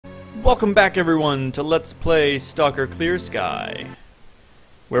Welcome back, everyone, to Let's Play Stalker Clear Sky.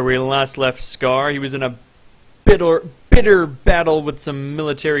 Where we last left S.T.A.L.K.E.R, he was in a bitter battle with some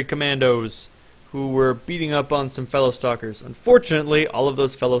military commandos who were beating up on some fellow stalkers. Unfortunately, all of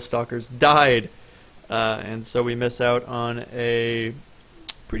those fellow stalkers died, and so we miss out on a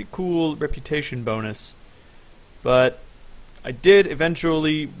pretty cool reputation bonus. But I did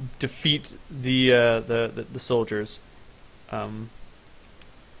eventually defeat the soldiers.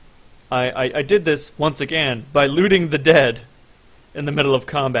 I did this once again by looting the dead in the middle of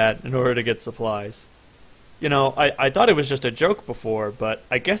combat in order to get supplies. You know, I thought it was just a joke before, but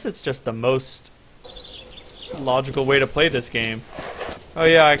I guess it's just the most logical way to play this game. Oh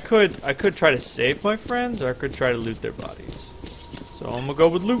yeah, I could try to save my friends, or I could try to loot their bodies. So I'm gonna go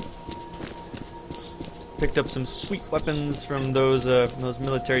with loot. Picked up some sweet weapons from those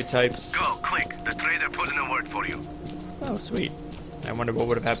military types. Go, quick! The trader put in a word for you. Oh, sweet. I wonder what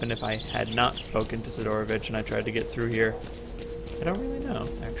would have happened if I had not spoken to S.T.A.L.K.E.R and I tried to get through here. I don't really know,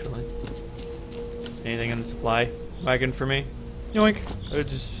 actually. Anything in the supply wagon for me? Yoink!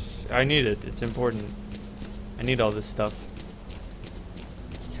 I need it. It's important. I need all this stuff.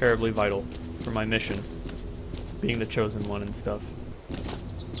 It's terribly vital for my mission. Being the chosen one and stuff.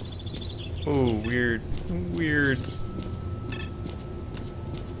 Ooh, weird. Weird.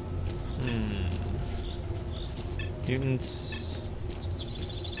 Mutants.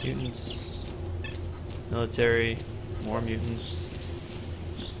 Mutants. Military. More mutants.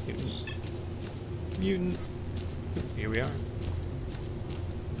 Mutant. Here we are.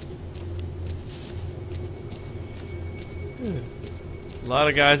 A lot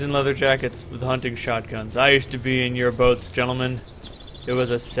of guys in leather jackets with hunting shotguns. I used to be in your boats, gentlemen. It was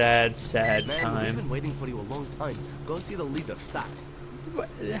a sad, sad time. We've been waiting for you a long time. Go see the leader,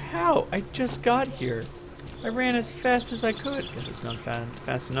 S.T.A.L.K.E.R. How? I just got here. I ran as fast as I could. Guess it's not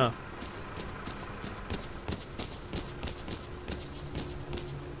fast enough.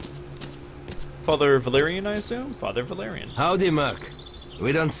 Father Valerian, I assume? Father Valerian. Howdy, Merc.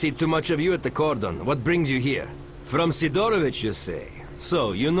 We don't see too much of you at the cordon. What brings you here? From Sidorovich, you say?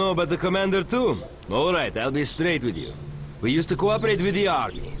 So, you know about the commander too? Alright, I'll be straight with you. We used to cooperate with the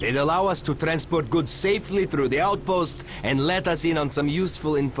army. They'd allow us to transport goods safely through the outpost and let us in on some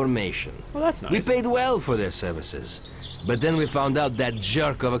useful information. Well, that's nice. We paid well for their services. But then we found out that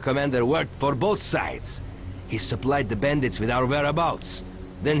jerk of a commander worked for both sides. He supplied the bandits with our whereabouts.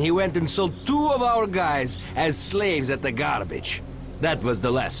 Then he went and sold 2 of our guys as slaves at the garbage. That was the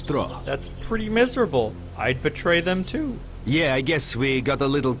last straw. That's pretty miserable. I'd betray them too. Yeah, I guess we got a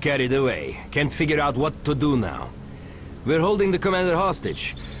little carried away. Can't figure out what to do now. We're holding the commander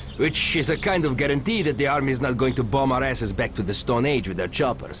hostage, which is a kind of guarantee that the army is not going to bomb our asses back to the Stone Age with their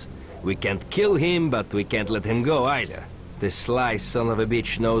choppers. We can't kill him, but we can't let him go either. This sly son of a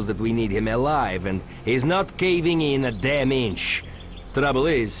bitch knows that we need him alive, and he's not caving in a damn inch. Trouble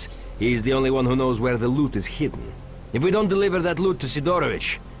is, he's the only one who knows where the loot is hidden. If we don't deliver that loot to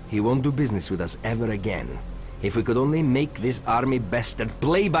Sidorovich, he won't do business with us ever again. If we could only make this army best and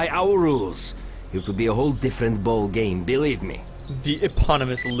play by our rules, it would be a whole different ball game, believe me. The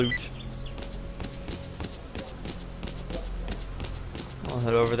eponymous loot. I'll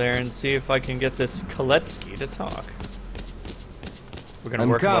head over there and see if I can get this Koletsky to talk. We're gonna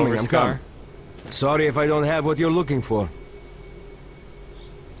work over S.T.A.L.K.E.R. Sorry if I don't have what you're looking for.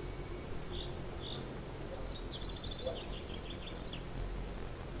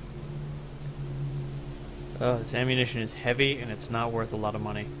 Oh, this ammunition is heavy and it's not worth a lot of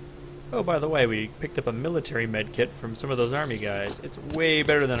money. Oh, by the way, we picked up a military medkit from some of those army guys. It's way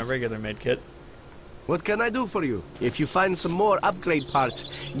better than a regular medkit. What can I do for you? If you find some more upgrade parts,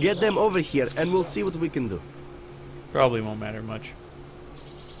 get them over here and we'll see what we can do. Probably won't matter much.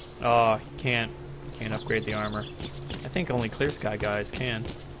 Oh, he can't upgrade the armor. I think only Clear Sky guys can.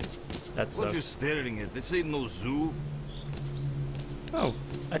 That's What you staring at? This ain't no zoo. Oh,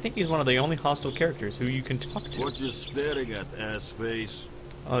 I think he's one of the only hostile characters who you can talk to. What you staring at, ass face?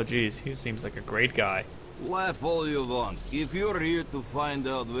 Oh, geez, he seems like a great guy. Laugh all you want. If you're here to find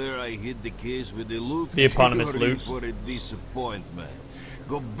out where I hid the case with the loot, The eponymous you're in loot. for a disappointment.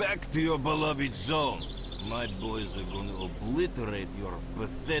 Go back to your beloved zone. My boys are going to obliterate your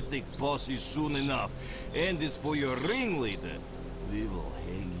pathetic posse soon enough. And as for your ringleader, we will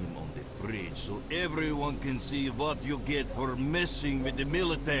hang him on the bridge so everyone can see what you get for messing with the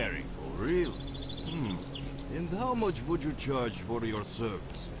military. Oh, really? And how much would you charge for your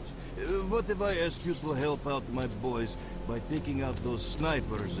services? What if I ask you to help out my boys by taking out those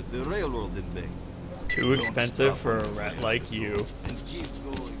snipers at the railroad embankment? Too expensive for a rat like you. And keep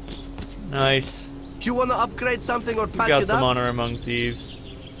going. Nice. You wanna upgrade something or We patch got it some up? honor among thieves.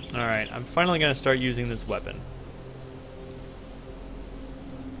 Alright, I'm finally going to start using this weapon.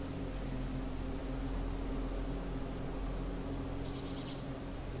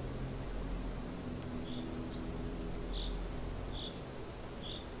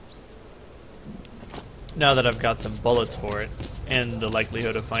 Now that I've got some bullets for it, and the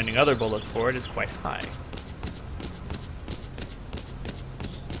likelihood of finding other bullets for it is quite high.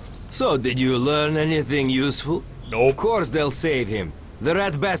 So, did you learn anything useful? Nope. Of course they'll save him. The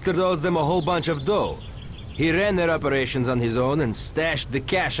rat bastard owes them a whole bunch of dough. He ran their operations on his own and stashed the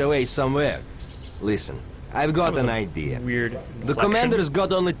cash away somewhere. Listen, I've got an idea. Weird The inflection. commander's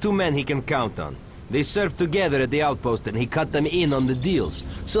got only 2 men he can count on. They served together at the outpost and he cut them in on the deals,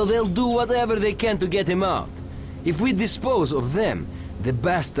 so they'll do whatever they can to get him out. If we dispose of them, the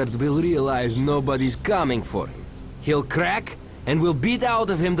bastard will realize nobody's coming for him. He'll crack, and we'll beat out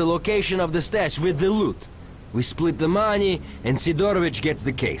of him the location of the stash with the loot. We split the money, and Sidorovich gets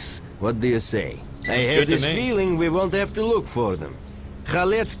the case. What do you say? I have good to this me. feeling we won't have to look for them.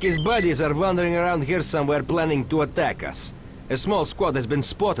 Khaletsky's buddies are wandering around here somewhere planning to attack us. A small squad has been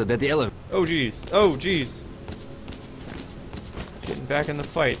spotted at the elevator. Oh jeez. Oh jeez. Getting back in the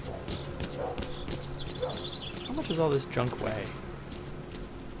fight. How much does all this junk weigh?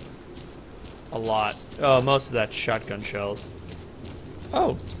 A lot. Oh, most of that's shotgun shells.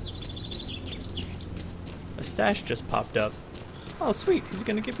 Oh. A stash just popped up. Oh sweet, he's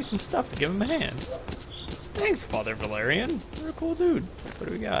gonna give me some stuff to give him a hand. Thanks, Father Valerian. You're a cool dude. What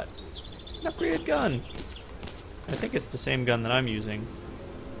do we got? An upgraded gun. I think it's the same gun that I'm using.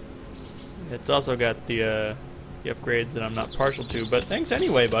 It's also got the upgrades that I'm not partial to, but thanks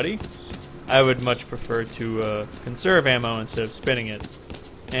anyway, buddy. I would much prefer to conserve ammo instead of spinning it.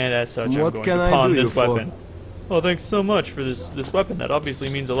 And as such, What I'm going can to I pawn do you this for? weapon. Oh, thanks so much for this weapon. That obviously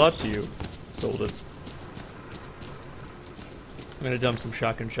means a lot to you. Sold it. I'm going to dump some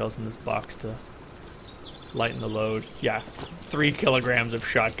shotgun shells in this box to lighten the load. Yeah, 3 kilograms of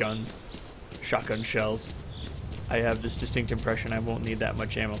shotgun shells. I have this distinct impression I won't need that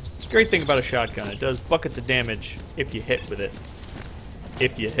much ammo. Great thing about a shotgun, it does buckets of damage if you hit with it.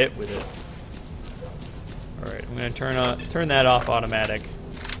 If you hit with it. Alright, I'm going to turn that off automatic,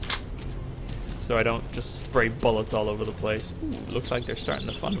 so I don't just spray bullets all over the place. Ooh, looks like they're starting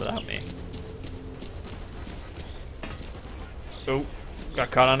the fun without me. Oh,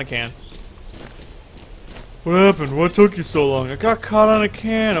 got caught on a can. What happened? What took you so long? I got caught on a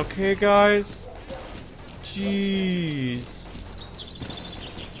can, okay guys? Jeez.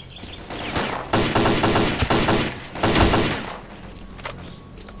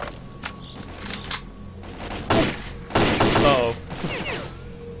 Uh-oh.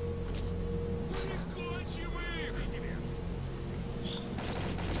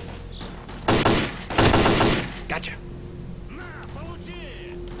 Gotcha.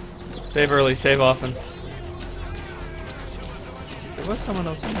 Save early, save often. There was someone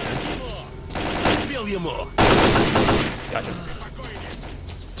else in there. Gotcha.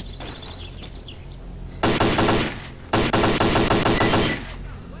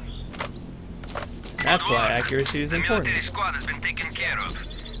 That's why accuracy is important. The military squad has been taken care of.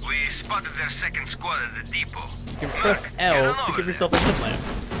 We spotted their second squad at the depot. You can press L to give yourself a headlamp.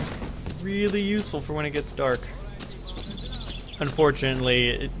 Really useful for when it gets dark. Unfortunately,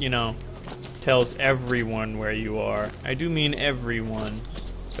 it, you know, tells everyone where you are. I do mean everyone,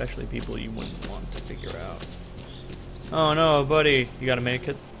 especially people you wouldn't want to figure out. Oh no, buddy, you gotta make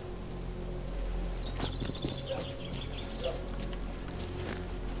it.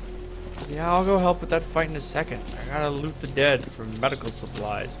 Yeah, I'll go help with that fight in a second. I gotta loot the dead for medical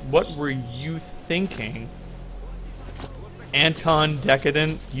supplies. What were you thinking? Anton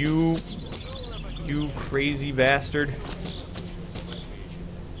Decadent, you crazy bastard.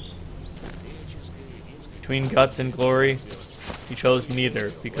 Between guts and glory, he chose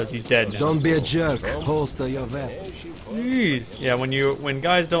neither because he's dead now. Don't be a jerk. Holster your weapon. Jeez. Yeah, when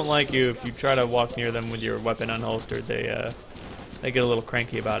guys don't like you, if you try to walk near them with your weapon unholstered, they get a little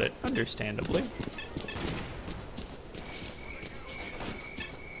cranky about it, understandably.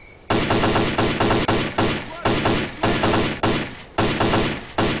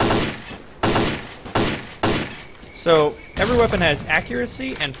 So, every weapon has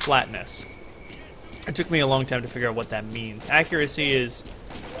accuracy and flatness. It took me a long time to figure out what that means. Accuracy is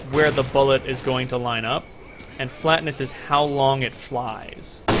where the bullet is going to line up, and flatness is how long it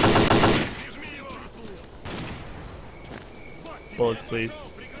flies. Bullets, please.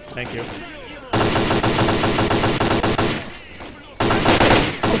 Thank you.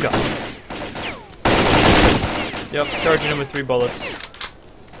 Oh god. Yep, charging him with 3 bullets.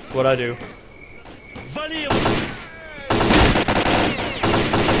 That's what I do.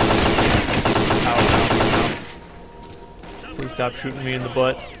 stop shooting me in the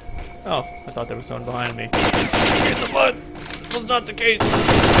butt. Oh, I thought there was someone behind me. In the butt! This was not the case!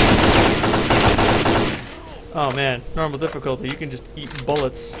 Oh man, normal difficulty. You can just eat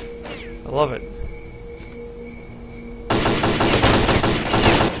bullets. I love it.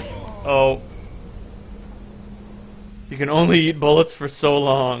 Oh. You can only eat bullets for so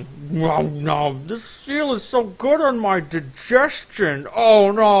long. No, no, this steel is so good on my digestion.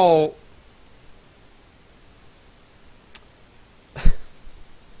 Oh no.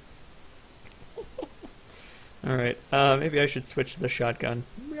 Alright, maybe I should switch to the shotgun.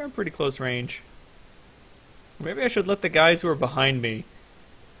 We are in pretty close range. Maybe I should let the guys who are behind me,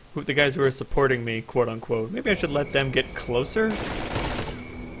 the guys who are supporting me, quote unquote, maybe I should let them get closer?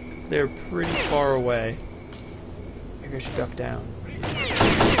 Because they're pretty far away. Maybe I should duck down.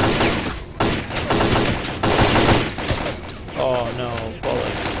 Oh no,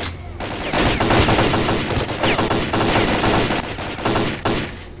 bullets.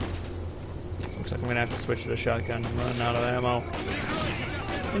 Looks like I'm gonna have to switch to the shotgun. I'm running out of ammo.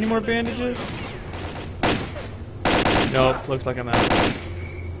 Any more bandages? Nope, looks like I'm out.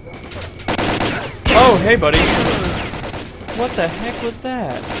 Oh, hey buddy! What the heck was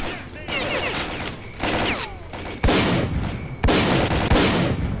that?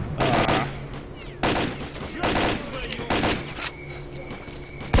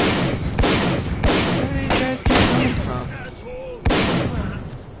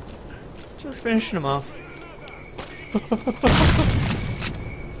 Just finishing them off.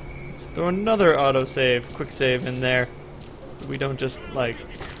 Let's throw another autosave, quick save in there, so that we don't just like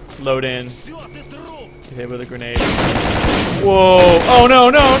load in, get hit with a grenade. Whoa! Oh no,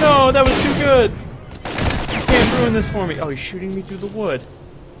 no, no! That was too good! You can't ruin this for me. Oh, he's shooting me through the wood.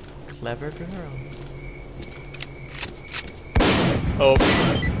 Clever girl. Oh.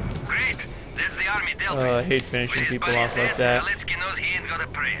 Great. That's the army Delta. I hate finishing people off like that. Stalker knows he ain't got a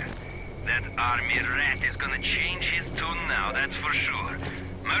prayer. That army rat is gonna change his tune now, that's for sure.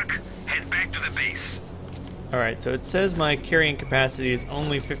 Merc, head back to the base. Alright, so it says my carrying capacity is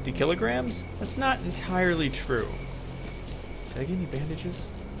only 50 kilograms. That's not entirely true. Did I get any bandages?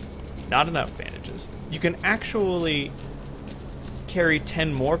 Not enough bandages. You can actually carry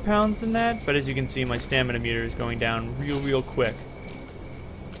 10 more pounds than that, but as you can see, my stamina meter is going down real quick.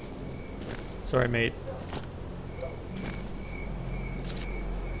 Sorry, mate.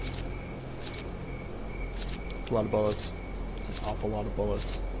 It's a lot of bullets. It's an awful lot of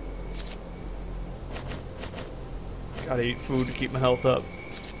bullets. Gotta eat food to keep my health up.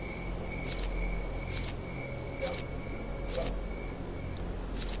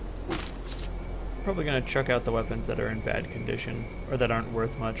 Probably gonna chuck out the weapons that are in bad condition, or that aren't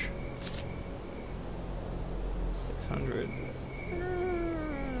worth much. 600.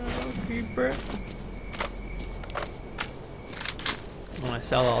 I'll keep it. When I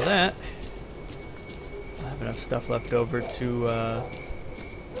sell all that, I'll have enough stuff left over to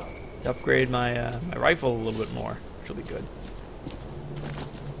upgrade my my rifle a little bit more, which will be good.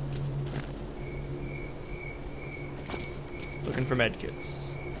 Looking for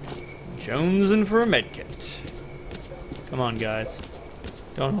medkits. Jonesing for a medkit. Come on, guys.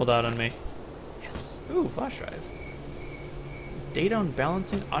 Don't hold out on me. Yes. Ooh, flash drive. Data on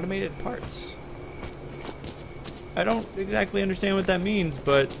balancing automated parts. I don't exactly understand what that means,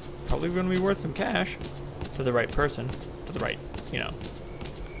 but probably going to be worth some cash to the right person, to the right, you know,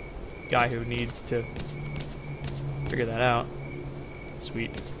 guy who needs to figure that out.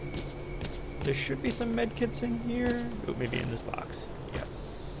 Sweet. There should be some medkits in here. Oh, maybe in this box.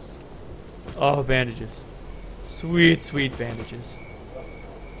 Yes. Oh, bandages. Sweet, sweet bandages.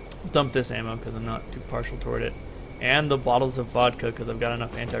 Dump this ammo because I'm not too partial toward it. And the bottles of vodka because I've got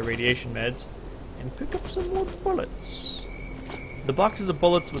enough anti-radiation meds. And pick up some more bullets. The boxes of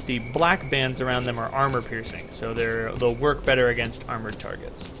bullets with the black bands around them are armor piercing, so they'll work better against armored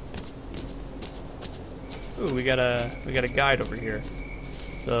targets. Ooh, we got a guide over here.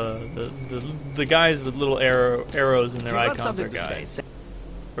 The guys with little arrows in their icons are guides.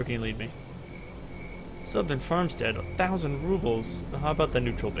 Where can you lead me? Southern Farmstead, 1,000 rubles. How about the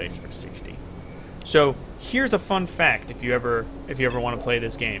neutral base for 60? So here's a fun fact: if you ever want to play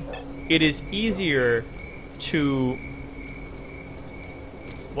this game, it is easier to.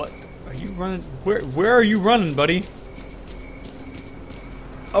 What are you running? Where are you running, buddy?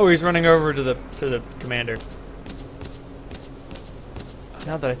 Oh, he's running over to the commander.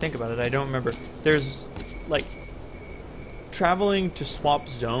 Now that I think about it, I don't remember. There's like traveling to swap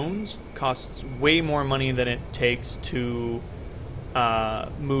zones costs way more money than it takes to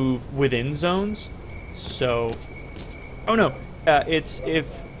move within zones. So, oh no, it's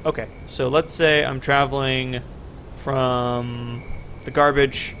if okay. So let's say I'm traveling from the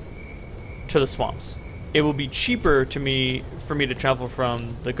garbage to the swamps. It will be cheaper for me to travel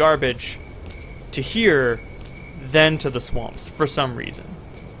from the garbage to here than to the swamps for some reason.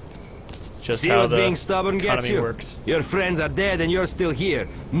 Just See how what the being stubborn gets economy you? works. Your friends are dead and you're still here.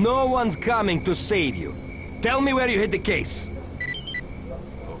 No one's coming to save you. Tell me where you hid the case.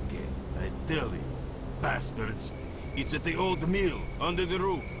 Okay, I tell you, bastards. It's at the old mill, under the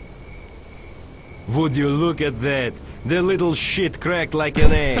roof. Would you look at that? The little shit cracked like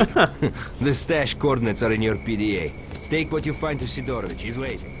an egg. The stash coordinates are in your PDA. Take what you find to Sidorovich. He's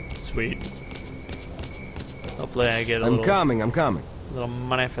waiting. Sweet. Hopefully I get a I'm little coming.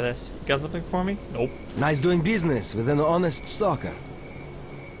 money for this. You got something for me? Nope. Nice doing business with an honest stalker.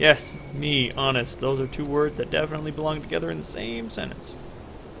 Yes, me, honest. Those are two words that definitely belong together in the same sentence.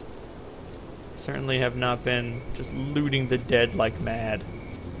 Certainly have not been just looting the dead like mad.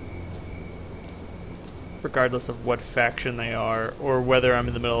 Regardless of what faction they are, or whether I'm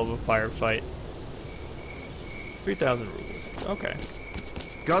in the middle of a firefight. 3,000 rubles. Okay.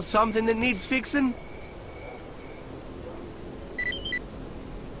 Got something that needs fixing?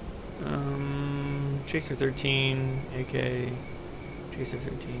 Chaser 13, AK, Chaser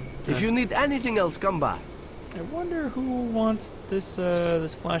 13. If you need anything else, come by. I wonder who wants this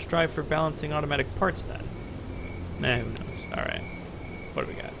this flash drive for balancing automatic parts then. Nah, who knows. Alright. What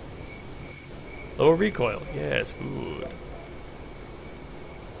do we got? Lower recoil. Yes, good.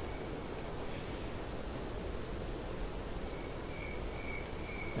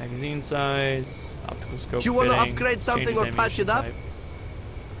 Magazine size, optical scope. You wanna fitting, upgrade something changes or patch it up? ammunition type.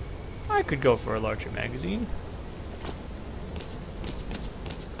 I could go for a larger magazine.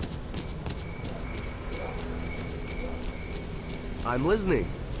 I'm listening.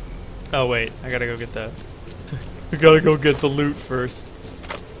 Oh wait, I gotta go get the I gotta go get the loot first.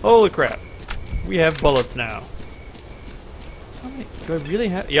 Holy crap. We have bullets now. How many do I really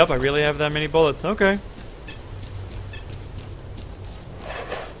have? Yep, I really have that many bullets. Okay.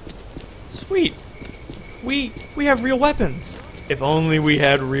 Sweet. We have real weapons. If only we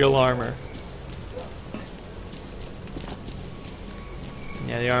had real armor.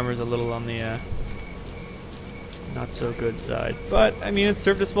 Yeah, the armor's a little on the not so good side. But I mean, it's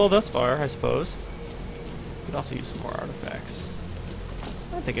served us well thus far, I suppose. Could also use some more artifacts.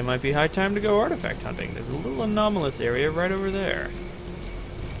 I think it might be high time to go artifact hunting. There's a little anomalous area right over there.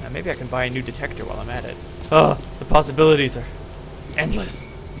 Maybe I can buy a new detector while I'm at it. Oh, the possibilities are endless.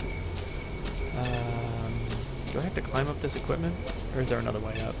 Do I have to climb up this equipment? Or is there another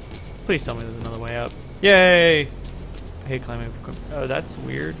way up? Please tell me there's another way up. Yay! I hate climbing up equipment. Oh, that's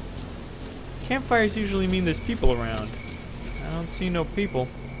weird. Campfires usually mean there's people around. I don't see no people.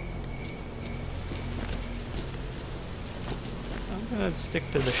 I'm gonna stick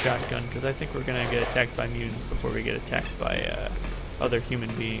to the shotgun because I think we're gonna get attacked by mutants before we get attacked by other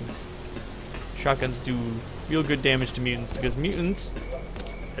human beings. Shotguns do real good damage to mutants because mutants,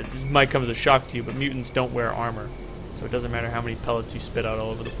 it might come as a shock to you, but mutants don't wear armor. So it doesn't matter how many pellets you spit out all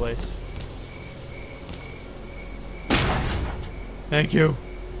over the place. Thank you.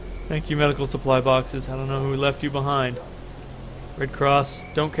 Thank you, medical supply boxes. I don't know who left you behind. Red Cross,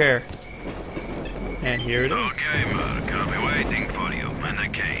 don't care. And here it is. Okay, Mark, I'll be waiting for you in the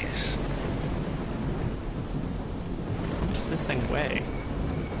case. How much does this thing weigh?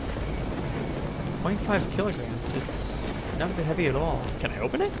 0.5 kilograms. It's not very heavy at all. Can I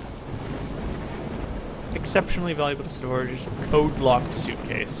open it? Exceptionally valuable to storage. Code-locked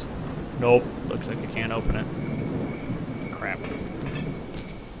suitcase. Nope. Looks like I can't open it. Crap.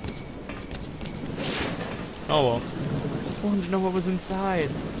 Oh well. I just wanted to know what was inside.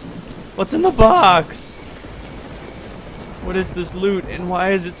 What's in the box? What is this loot and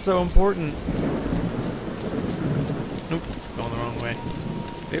why is it so important? Nope. Going the wrong way.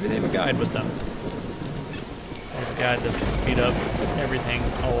 Maybe they have a guide with them. They have a guide that's to speed up everything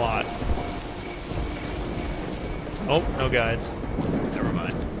a lot. Oh, no guides. Never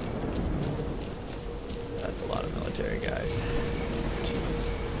mind. That's a lot of military guys. Jeez.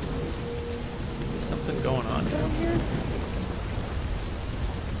 Is there something going on down here?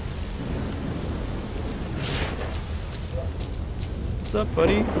 What's up,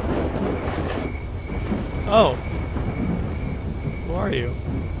 buddy? Oh. Who are you?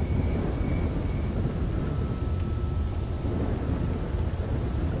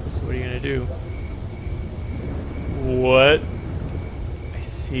 So what are you gonna do? What? I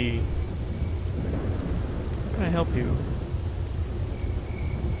see. How can I help you?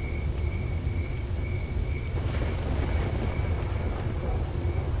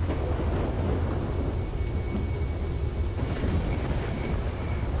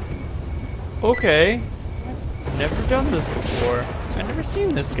 Okay. I've never done this before. I've never seen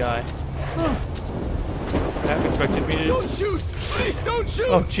this guy. Huh. Half expected me to... Don't shoot! Please don't shoot!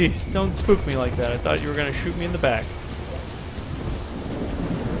 Oh, jeez. Don't spook me like that. I thought you were going to shoot me in the back.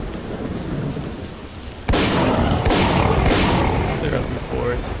 Let's clear out these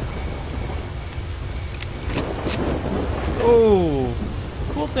boars. Oh!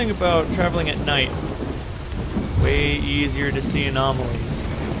 Cool thing about traveling at night. It's way easier to see anomalies.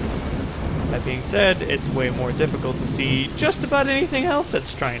 That being said, it's way more difficult to see just about anything else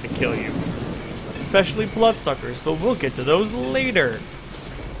that's trying to kill you. Especially bloodsuckers, but we'll get to those later.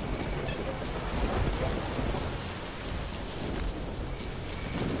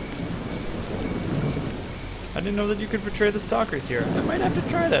 I didn't know that you could portray the stalkers here. I might have to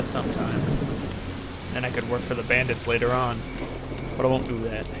try that sometime. And I could work for the bandits later on. But I won't do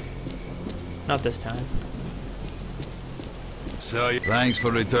that. Not this time. So, thanks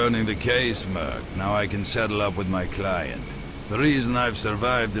for returning the case, Merc. Now I can settle up with my client. The reason I've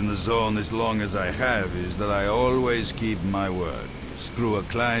survived in the zone as long as I have is that I always keep my word. You screw a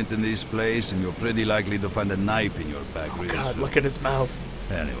client in this place and you're pretty likely to find a knife in your back real God, soon. look at his mouth.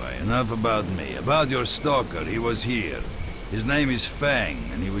 Anyway, enough about me. About your stalker, he was here. His name is Fang,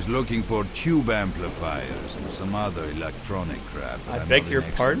 and he was looking for tube amplifiers and some other electronic crap. I I'm beg not your an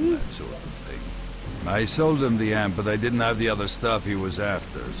expert pardon? in that sort of thing. I sold him the amp, but I didn't have the other stuff he was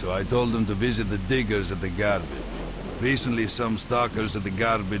after, so I told him to visit the diggers at the garbage. Recently, some stalkers at the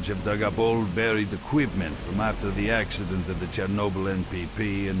garbage have dug up old buried equipment from after the accident at the Chernobyl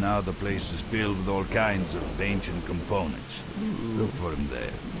NPP, and now the place is filled with all kinds of ancient components. Look for him there.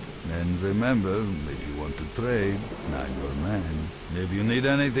 And remember, if you want to trade, I'm your man. If you need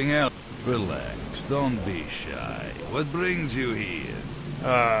anything else, relax. Don't be shy. What brings you here?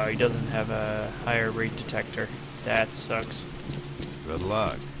 He doesn't have a higher rate detector. That sucks. Good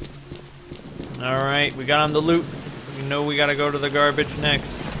luck. Alright, we got him the loot. We know we gotta go to the garbage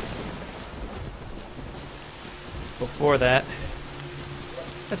next. Before that,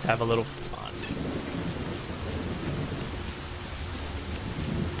 let's have a little fun.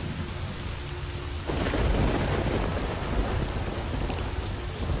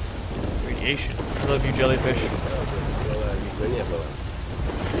 Radiation. I love you, jellyfish.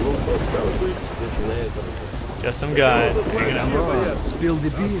 Just some guys hanging out. Spill the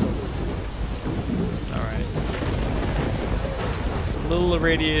beans. Alright. It's a little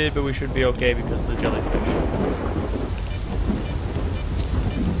irradiated, but we should be okay because of the jellyfish.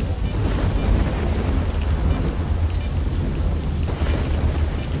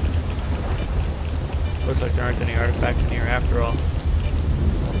 Looks like there aren't any artifacts in here after all.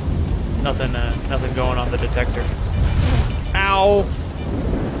 Nothing going on the detector. Ow!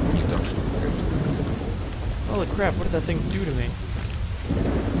 Holy crap, what did that thing do to me?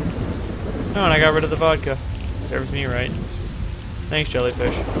 Oh, and I got rid of the vodka. Serves me right. Thanks,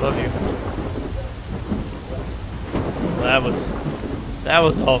 jellyfish. Love you. Well, that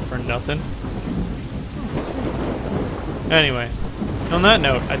was all for nothing. Anyway, on that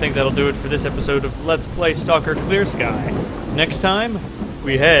note, I think that'll do it for this episode of Let's Play Stalker Clear Sky. Next time,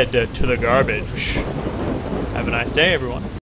 we head to the garbage. Have a nice day, everyone.